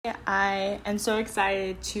I am so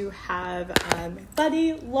excited to have my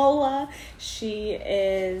buddy Lola. She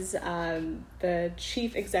is the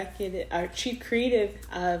chief creative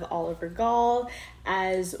of Oliver Gall,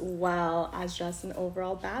 as well as just an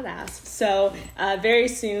overall badass. So very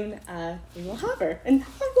soon we will have her. And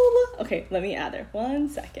hi Lola. Okay, let me add her. 1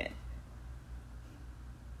 second.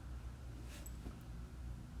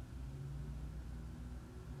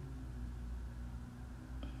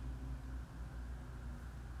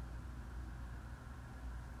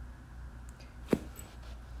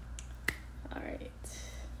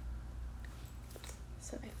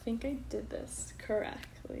 I think I did this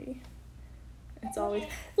correctly. It's always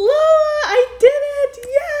Lola, I did it!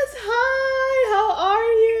 Yes, hi! How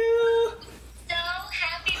are you? So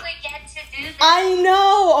happy we get to do this. I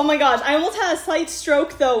know! Oh my gosh, I almost had a slight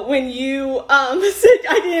stroke though when you said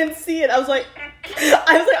I didn't see it. I was like,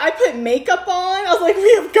 I put makeup on. I was like,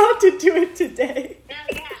 we have got to do it today. No,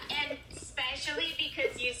 yeah, and especially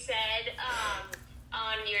because you said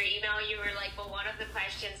on your email, you were like, well, one of the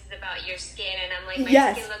questions is about your skin, and I'm like,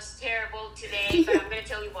 my skin looks terrible today, but I'm going to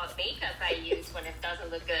tell you what makeup I use when it doesn't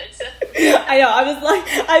look good. So. I know,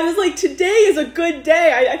 I was like, today is a good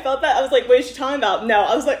day. I felt that. I was like, what is she talking about? No,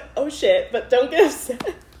 I was like, oh shit, but don't get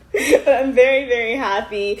upset. But I'm very, very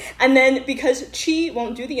happy. And then because Chi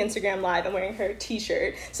won't do the Instagram live, I'm wearing her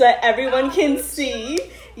t-shirt so that everyone can see.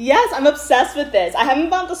 Yes, I'm obsessed with this. I haven't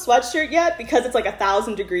bought the sweatshirt yet because it's like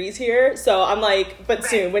 1,000 degrees here. So I'm like, but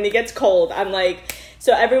soon when it gets cold, I'm like,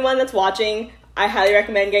 so everyone that's watching, I highly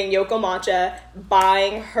recommend getting Yoko Matcha,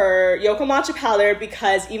 buying her Yoko Matcha powder,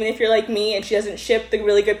 because even if you're like me and she doesn't ship the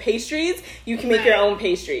really good pastries, you can make your own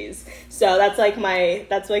pastries. So that's like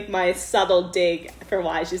my subtle dig for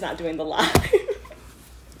why she's not doing the live.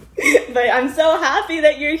 But I'm so happy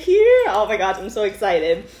that you're here. Oh my gosh, I'm so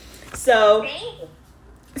excited. So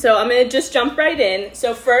I'm going to just jump right in.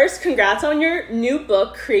 So first, congrats on your new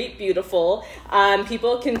book, Create Beautiful.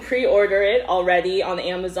 People can pre-order it already on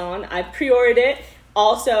Amazon. I've pre-ordered it.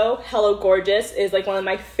 Also, Hello Gorgeous is like one of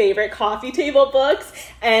my favorite coffee table books.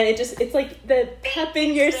 And it's like the pep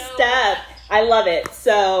in your step. I love it.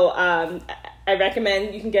 So I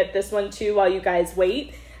recommend you can get this one too while you guys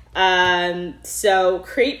wait. So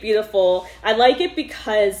Create Beautiful. I like it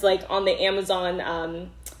because like on the Amazon,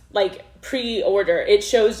 pre-order, it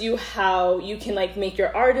shows you how you can like make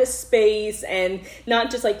your artist space and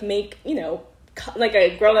not just like make, like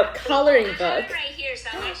a grown-up coloring book. I have it right here, so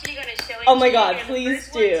I'm actually going to show it. Oh my god, please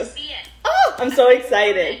do. Oh, I'm so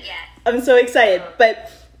excited. I'm so excited.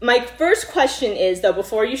 But my first question is, though,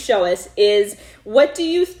 before you show us, is what do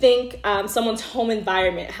you think someone's home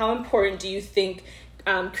environment, how important do you think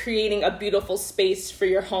creating a beautiful space for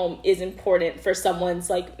your home is important for someone's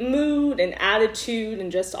like mood and attitude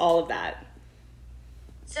and just all of that?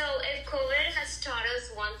 So if COVID has taught us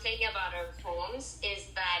one thing about our homes is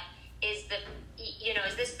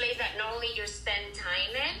this place that not only you spend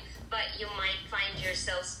time in, but you might find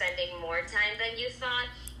yourself spending more time than you thought,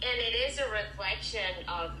 and it is a reflection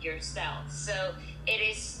of yourself. So it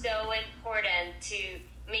is so important to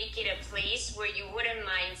make it a place where you wouldn't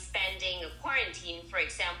mind spending a quarantine, for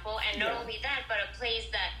example, and not only that, but a place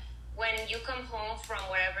that when you come home from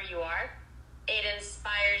wherever you are, it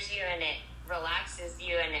inspires you and it relaxes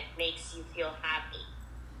you and it makes you feel happy.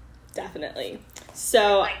 Definitely.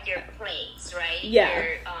 So like your place, right?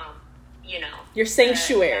 Yeah. Your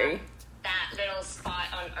sanctuary. That little spot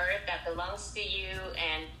on earth that belongs to you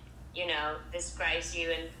and describes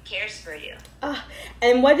you and cares for you.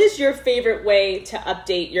 And what is your favorite way to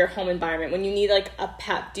update your home environment? When you need like a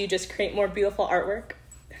pep, do you just create more beautiful artwork?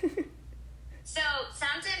 So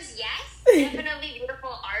sometimes yes, definitely beautiful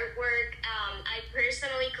artwork. I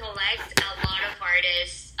personally collect a lot of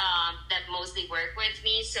artists that mostly work with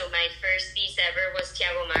me. So my first piece ever was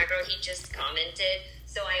Thiago Magro. He just commented.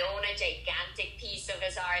 So I own a gigantic piece of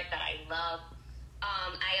his art that I love.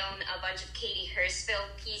 I own a bunch of Katie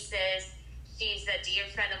Hirschfeld pieces. She's a dear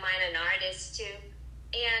friend of mine, an artist too.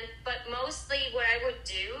 But mostly what I would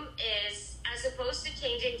do is, as opposed to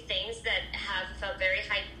changing things that have a very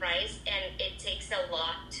high price and it takes a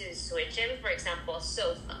lot to switch in, for example, a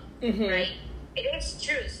sofa, right? It is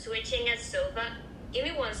true, switching a sofa. Give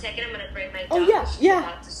me 1 second, I'm going to bring my dog. Oh, yeah.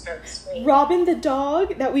 About to start screaming. Robin the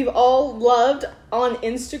dog that we've all loved on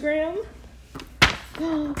Instagram.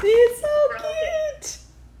 Oh, he's so cute.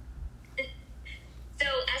 So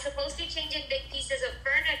as opposed to changing big pieces of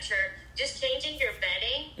furniture, just changing your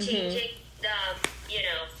bedding, changing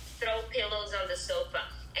throw pillows on the sofa,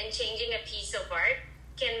 and changing a piece of art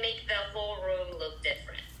can make the whole room look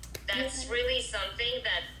different. That's really something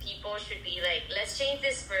that people should be like, let's change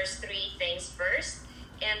these first 3 things first,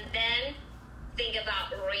 and then think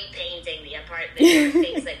about repainting the apartment or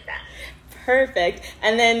things like that. Perfect.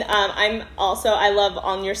 And then I love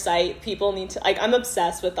on your site, people need to, like, I'm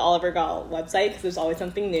obsessed with the Oliver Gall website because there's always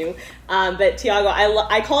something new. But Tiago,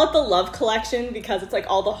 I call it the love collection because it's like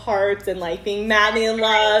all the hearts and like being madly in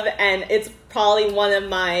love, and it's probably one of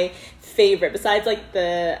my favorite, besides like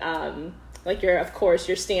the like your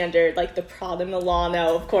standard, like the Prada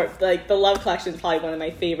Milano, of course, like the love collection is probably one of my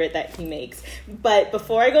favorite that he makes. But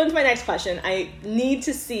before I go into my next question, I need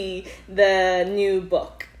to see the new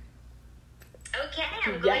book. Okay,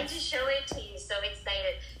 I'm going to show it to you. So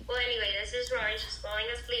excited. Well, anyway, this is Rory. She's falling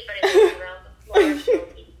asleep, but it's around the floor.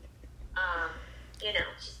 You know,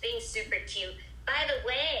 she's being super cute. By the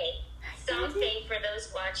way, something for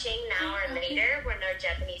those watching now or later when our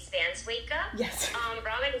Japanese fans wake up. Yes.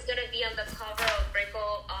 Robin is going to be on the cover of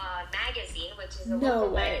Brickell magazine, which is a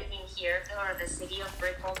local magazine here for the city of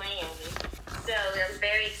Brickell, Miami. So I'm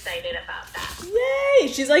very excited about that. Yay!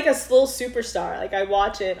 She's like a little superstar. Like I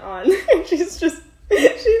watch it on. He's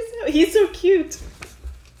so cute.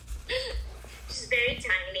 She's very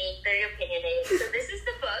tiny, very opinionated. So this is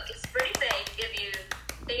the book. It's pretty big. If you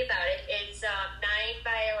think about it, it's 9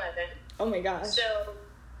 by 11. Oh my gosh.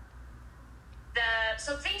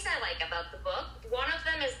 So things I like about the book. One of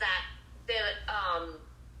them is that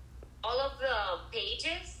all of the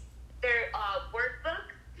pages, they're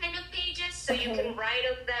workbook kind of pages, so you can write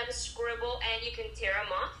on them, scribble, and you can tear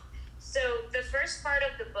them off. So the first part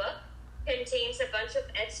of the book contains a bunch of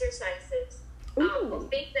exercises,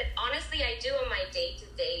 things that honestly I do on my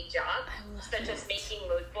day-to-day job, such as making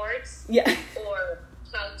mood boards, or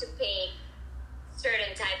how to paint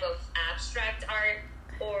certain type of abstract art,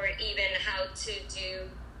 or even how to do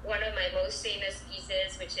one of my most famous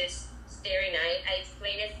pieces, which is Starry Night. I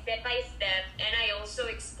explain it step by step, and I also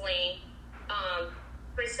explain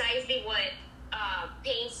precisely what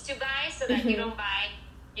paints to buy, so that you don't buy,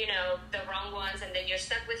 the wrong ones, and then you're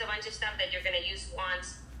stuck with a bunch of stuff that you're going to use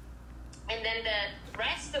once. And then the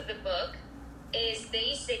rest of the book is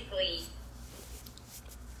basically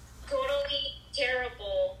totally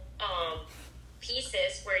terrible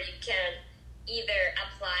pieces where you can either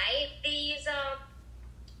apply these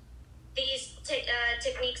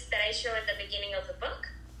techniques that I show at the beginning of the book,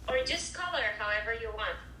 or just color however you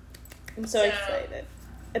want. I'm so excited.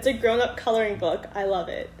 It's a grown-up coloring book. I love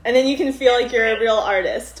it. And then you can feel like you're a real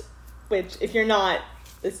artist, which if you're not,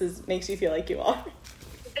 makes you feel like you are.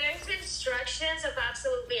 There's instructions of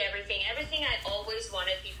absolutely everything. Everything I always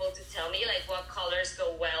wanted people to tell me, like what colors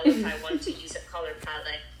go well if I want to use a color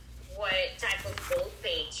palette, what type of gold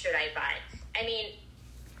paint should I buy. I mean,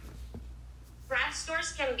 craft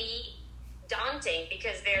stores can be daunting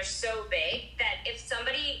because they're so big that if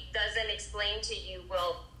somebody doesn't explain to you,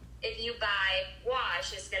 well, if you buy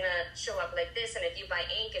wash, it's going to show up like this, and if you buy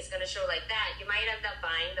ink, it's going to show like that, you might end up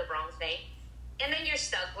buying the wrong thing. And then you're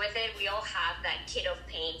stuck with it. We all have that kit of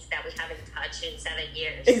paints that we haven't touched in 7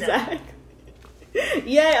 years. Exactly.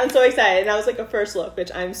 Yeah, I'm so excited. And that was like a first look,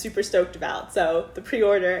 which I'm super stoked about. So the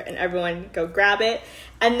pre-order, and everyone go grab it.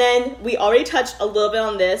 And then we already touched a little bit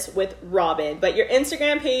on this with Robin, but your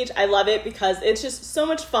Instagram page, I love it because it's just so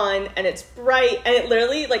much fun and it's bright, and it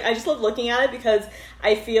literally, like, I just love looking at it because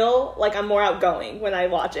I feel like I'm more outgoing when I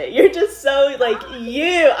watch it. You're just so, like,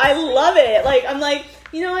 I love it. Like, I'm like,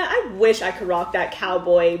 you know what? I wish I could rock that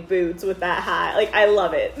cowboy boots with that hat. Like, I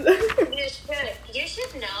love it. You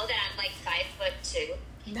should know that I'm like 5'2".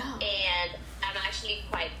 No. And I'm actually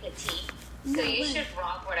quite petite. So you should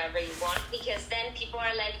rock whatever you want, because then people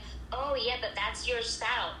are like, oh yeah, but that's your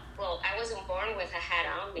style. Well, I wasn't born with a hat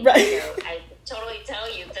on me. Right. So I totally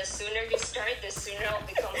tell you, the sooner you start, the sooner it'll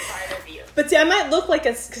become part of you. But see, I might look like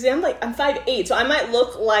because I'm 5'8", so I might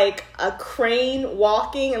look like a crane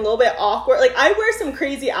walking, a little bit awkward. Like, I wear some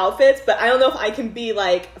crazy outfits, but I don't know if I can be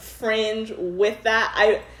like fringe with that.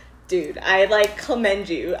 I like commend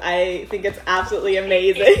you. I think it's absolutely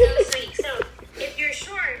amazing. It's so sweet. So if you're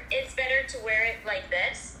short, it's better to wear it like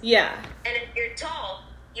this. Yeah. And if you're tall,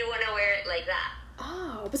 you want to wear it like that.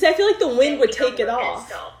 Oh, but see, I feel like the wind would take it off.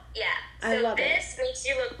 Yeah. So I love this makes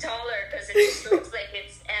you look taller because it just looks like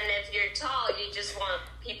it's. And if you're tall, you just want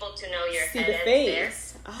people to know your head the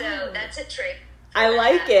face. There. So that's a trick. I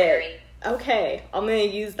like it. Okay, I'm gonna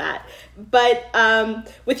use that. But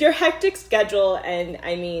with your hectic schedule, and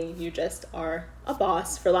I mean, you just are a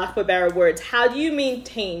boss, for lack of a better words, how do you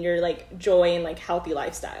maintain your like joy and like healthy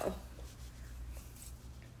lifestyle?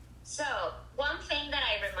 So one thing that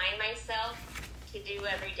I remind myself to do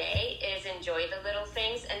every day is enjoy the little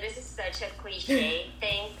things. And this is such a cliche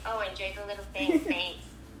thing. Oh, enjoy the little things, thanks.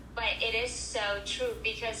 But it is so true,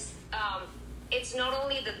 because it's not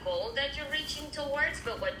only the goal that you're reaching towards,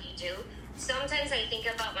 but what you do. sometimes I think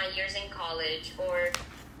about my years in college or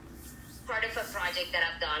part of a project that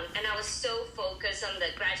I've done, and I was so focused on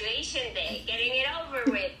the graduation day, getting it over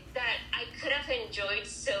with, that I could have enjoyed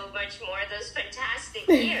so much more those fantastic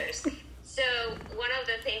years. So one of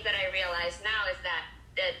the things that I realize now is that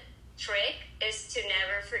the trick is to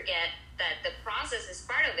never forget that the process is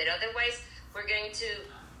part of it. Otherwise, we're going to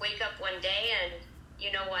wake up one day and,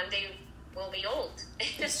 one day we'll be old.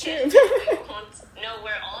 It's true. We won't know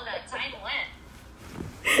where all that time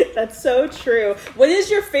went. That's so true. What is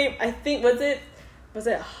your favorite? I think was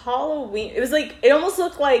it Halloween? It was like, it almost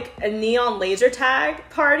looked like a neon laser tag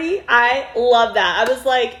party. I love that. I was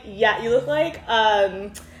like, yeah, you look like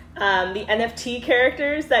the NFT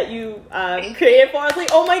characters that you created for. I was like,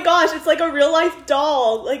 oh my gosh, it's like a real life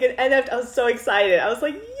doll, like an NFT. I was so excited. I was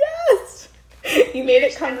like, yes, you made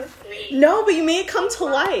it come. No, but you made it come to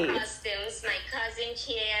life. Costumes. My cousin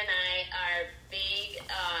Chia and I are big,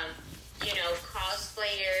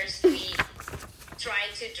 cosplayers. We try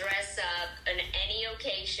to dress up on any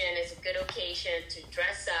occasion. It's a good occasion to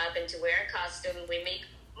dress up and to wear a costume. We make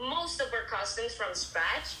most of our costumes from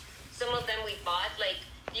scratch. Some of them we bought, like,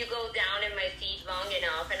 you go down in my feed long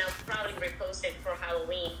enough, and I'll probably repost it for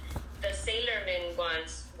Halloween. The Sailor Moon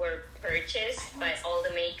ones were purchased, but all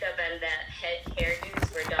the makeup and the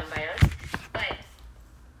hairdos were done by us. But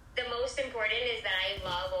the most important is that I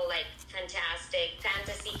love all, like, fantastic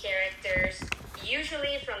fantasy characters,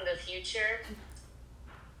 usually from the future.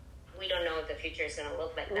 We don't know if the future is going to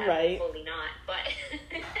look like that. Right. Hopefully not, but...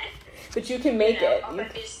 But you can make it. Of a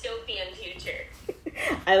dystopian future.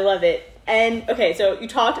 I love it. And, okay, so you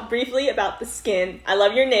talked briefly about the skin. I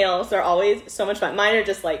love your nails. They're always so much fun. Mine are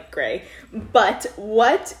just, like, gray. But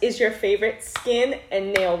what is your favorite skin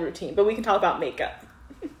and nail routine? But we can talk about makeup.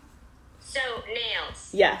 So, nails.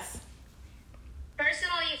 Yes.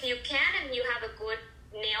 Personally, if you can and you have a good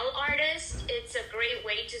nail artist, it's a great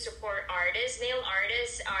way to support artists. Nail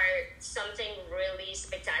artists are something really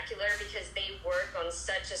spectacular because they work on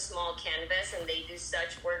such a small canvas and they do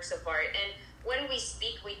such works of art. And when we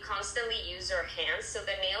speak, we constantly use our hands. So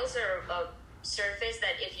the nails are a surface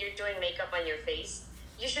that if you're doing makeup on your face,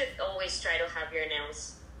 you should always try to have your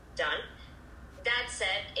nails done. That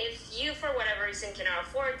said, if you, for whatever reason, cannot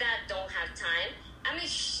afford that, don't have time, I'm a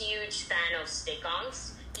huge fan of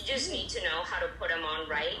stick-ons. You just need to know how to put them on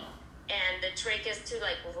right. And the trick is to,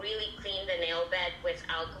 like, really clean the nail bed with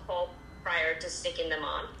alcohol prior to sticking them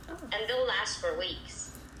on. Oh. And they'll last for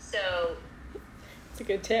weeks. So... It's a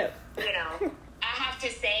good tip. I have to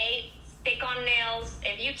say, stick-on nails.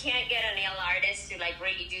 If you can't get a nail artist to, like,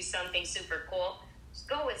 really do something super cool, just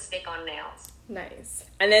go with stick-on nails. Nice.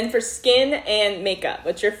 And then for skin and makeup,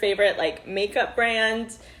 what's your favorite, like, makeup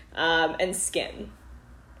brand and skin?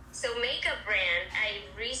 So makeup brand,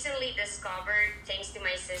 I recently discovered, thanks to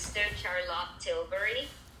my sister, Charlotte Tilbury.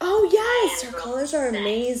 Oh, yes. Her colors are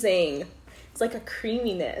amazing. It's like a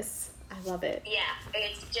creaminess. I love it. Yeah,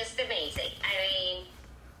 it's just amazing. I mean,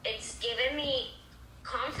 it's given me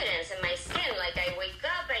confidence in my skin. Like, I wake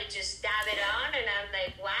up, I just dab it on, and I'm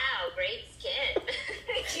like, wow, great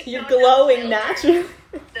skin. You're glowing naturally.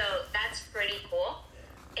 So that's pretty cool.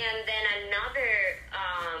 And then another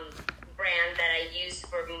brand that I use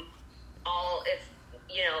for all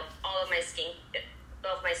of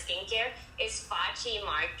my skincare is Fachi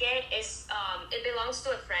Market. It belongs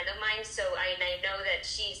to a friend of mine, so I know that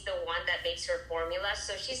she's the one that makes her formula.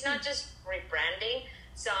 So she's not just rebranding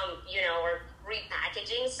or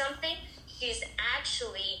repackaging something. She's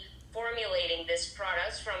actually formulating this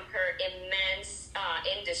product from her immense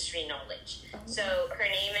industry knowledge. Oh. So her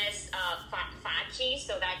name is Fachi,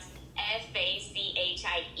 so that's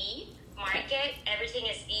Fachie Market. Everything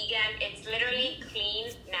is vegan. It's literally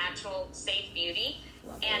clean, natural, safe beauty.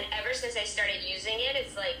 And ever since I started using it,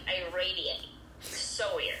 it's like I radiate. It's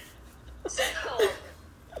so weird. So,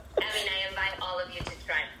 I invite all of you to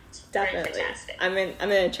try it. Definitely. Very fantastic. I'm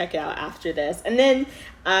gonna check it out after this. And then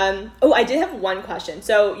I did have one question.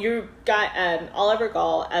 So you got Oliver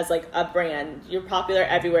Gall as like a brand. You're popular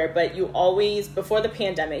everywhere, but you always, before the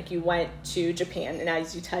pandemic, you went to Japan. And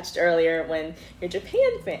as you touched earlier, when your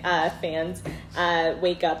Japan fans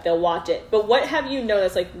wake up, they'll watch it. But what have you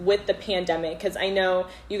noticed, like, with the pandemic? Because I know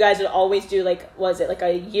you guys would always do, like, was it like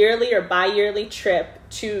a yearly or bi-yearly trip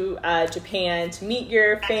to Japan to meet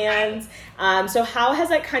your fans? So how has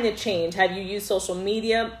that kind of changed? Have you used social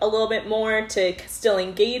media a little bit more to still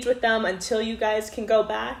engage with them until you guys can go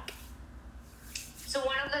back? So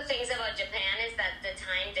one of the things about Japan is that the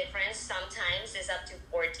time difference sometimes is up to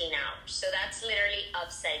 14 hours. So that's literally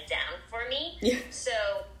upside down for me. Yeah. So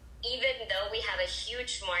even though we have a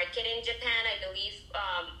huge market in Japan, I believe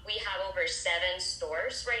we have over 7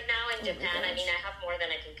 stores right now in Japan. I mean, I have more than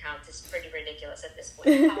I can count. It's pretty ridiculous at this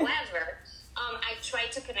point. However, I try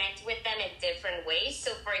to connect with them in different ways.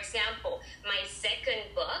 So, for example, my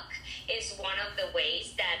second book is one of the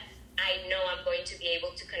ways that I know I'm going to be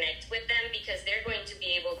able to connect with them, because they're going to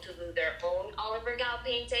be able to do their own Oliver Gal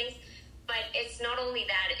paintings. But it's not only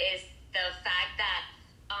that, it's the fact that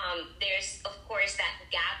there's, of course, that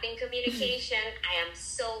gap in communication. I am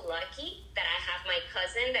so lucky that I have my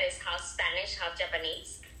cousin that is half Spanish, half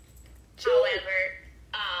Japanese. However,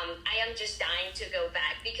 I am just dying to go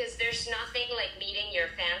back, because there's nothing like meeting your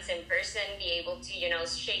fans in person, be able to,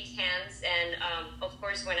 shake hands, and of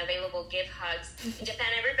course, when available, give hugs. In Japan,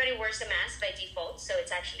 everybody wears a mask by default, so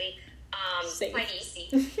it's actually quite easy.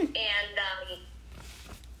 And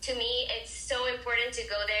to me, it's so important to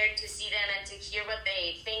go there to see them and to hear what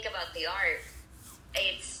they think about the art.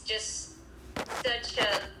 It's just such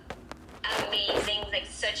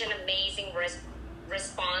an amazing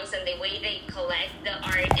response, and the way they collect the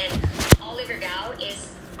art. And Oliver Gal is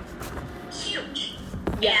huge.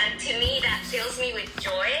 Yeah. And to me, that fills me with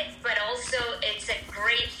joy, but also it's a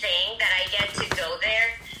great thing that I get to go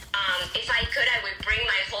there. If I could, I would bring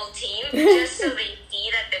my whole team, just so they see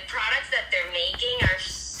that the products that they're making are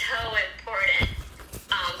so important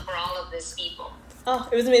for all of these people. Oh,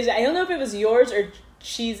 it was amazing. I don't know if it was yours or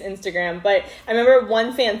She's Instagram, but I remember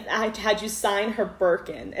one fan had you sign her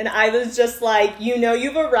Birkin, and I was just like,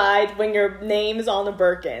 you've arrived when your name is on a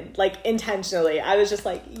Birkin, like intentionally. I was just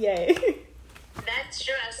like, yay. That's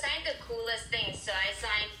true. I signed the coolest thing. So I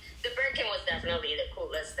signed, the Birkin was definitely the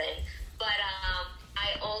coolest thing, but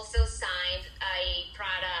I also signed a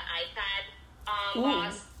Prada iPad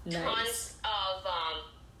box, nice. Tons of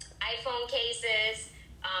iPhone cases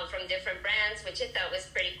from different brands, which I thought was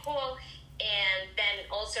pretty cool. And then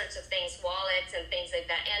all sorts of things, wallets and things like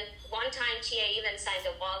that. And one time, Chia even signed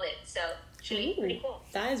a wallet. So, actually, pretty cool.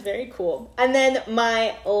 That is very cool. And then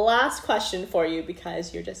my last question for you,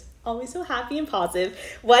 because you're just always so happy and positive.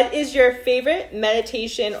 What is your favorite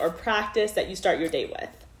meditation or practice that you start your day with?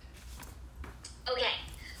 Okay.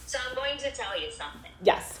 So, I'm going to tell you something.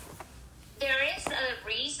 Yes. There is a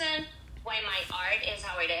reason why my art is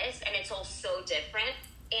how it is, and it's all so different.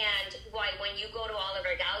 And why when you go to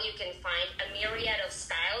Oliver Gal, you can find a myriad of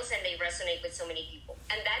styles, and they resonate with so many people.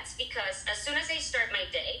 And that's because as soon as I start my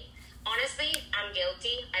day, honestly, I'm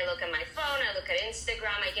guilty. I look at my phone, I look at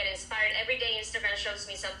Instagram, I get inspired. Every day Instagram shows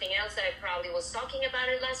me something else that I probably was talking about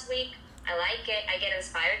it last week. I like it, I get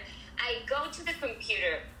inspired. I go to the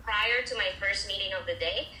computer prior to my first meeting of the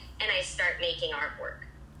day, and I start making artwork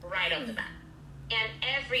right off the bat. And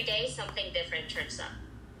every day something different turns up.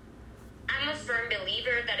 I'm a firm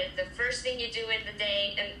believer that if the first thing you do in the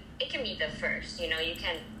day, and it can be the first, you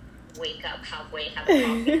can wake up halfway, have a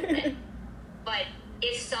coffee, but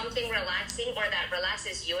if something relaxing or that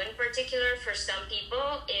relaxes you in particular, for some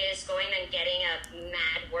people is going and getting a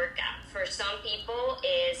mad workout. For some people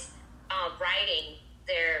is writing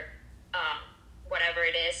their, whatever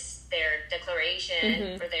it is, their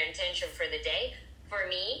declaration for their intention for the day. For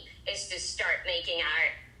me, is to start making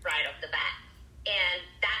art right off the bat. And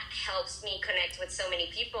that helps me connect with so many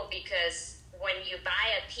people, because when you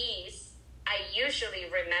buy a piece, I usually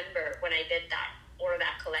remember when I did that or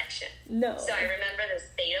that collection. No. So I remember the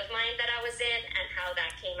state of mind that I was in and how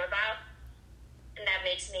that came about. And that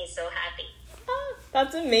makes me so happy. Oh,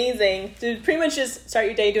 that's amazing. To pretty much just start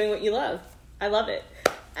your day doing what you love. I love it.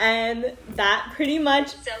 And that pretty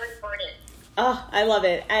much... So important. Oh, I love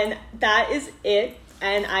it. And that is it.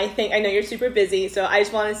 And I know you're super busy, so I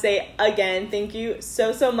just want to say again, thank you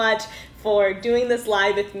so much for doing this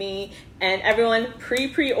live with me. And everyone,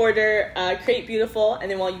 pre-order Create Beautiful. And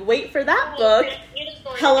then while you wait for that book,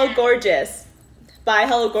 Hello Gorgeous. Buy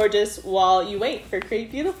Hello Gorgeous while you wait for Create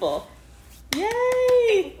Beautiful. Yay!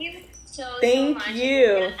 Thank you so much.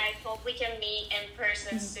 I hope we can meet in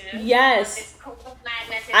person soon. Yes. This cold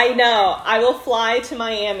madness is I know. I will fly to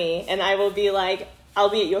Miami, and I will be like... I'll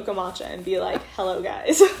be at Yokomacha and be like, hello,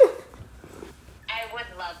 guys. I would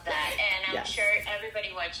love that. And I'm sure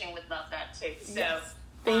everybody watching would love that, too. So,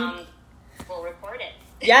 we'll record it.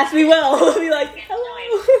 Yes, we will. We'll be like,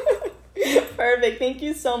 hello. Perfect. Thank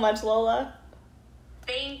you so much, Lola.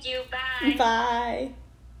 Thank you. Bye. Bye.